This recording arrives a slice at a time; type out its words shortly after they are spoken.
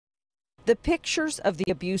The pictures of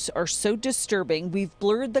the abuse are so disturbing, we've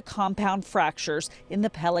blurred the compound fractures in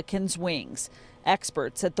the pelican's wings.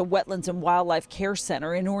 Experts at the Wetlands and Wildlife Care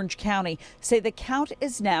Center in Orange County say the count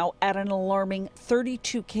is now at an alarming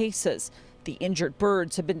 32 cases. The injured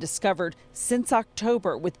birds have been discovered since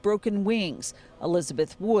October with broken wings.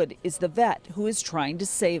 Elizabeth Wood is the vet who is trying to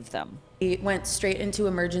save them. He went straight into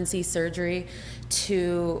emergency surgery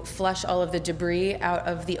to flush all of the debris out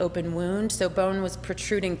of the open wound. So bone was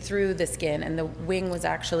protruding through the skin and the wing was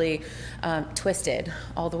actually twisted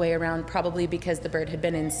all the way around, probably because the bird had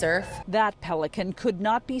been in surf. That pelican could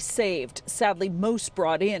not be saved. Sadly, most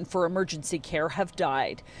brought in for emergency care have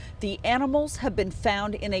died. The animals have been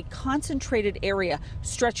found in a concentrated area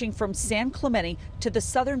stretching from San Clemente to the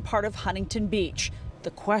southern part of Huntington Beach.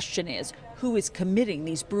 The question is, who is committing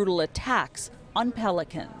these brutal attacks on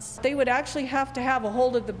pelicans? They would actually have to have a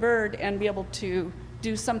hold of the bird and be able to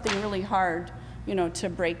do something really hard, to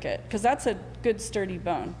break it, because that's a good sturdy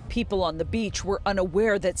bone. People on the beach were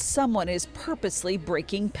unaware that someone is purposely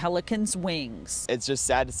breaking pelicans' wings. It's just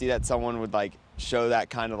sad to see that someone would show that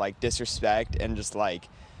kind of disrespect and just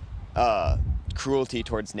cruelty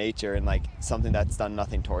towards nature and something that's done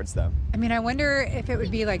nothing towards them. I mean, I wonder if it would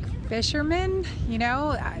be fishermen,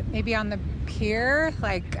 maybe on the pier,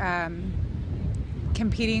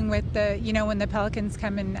 competing with the, when the pelicans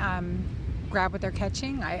come and grab what they're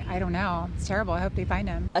catching. I don't know. It's terrible. I hope they find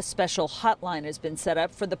them. A special hotline has been set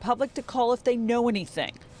up for the public to call if they know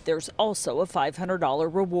anything. There's also a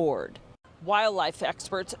 $500 reward. Wildlife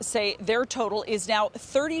experts say their total is now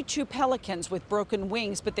 32 pelicans with broken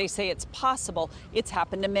wings, but they say it's possible it's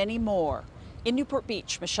happened to many more. In Newport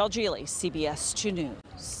Beach, Michelle Geely, CBS 2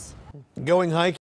 News. Going hiking.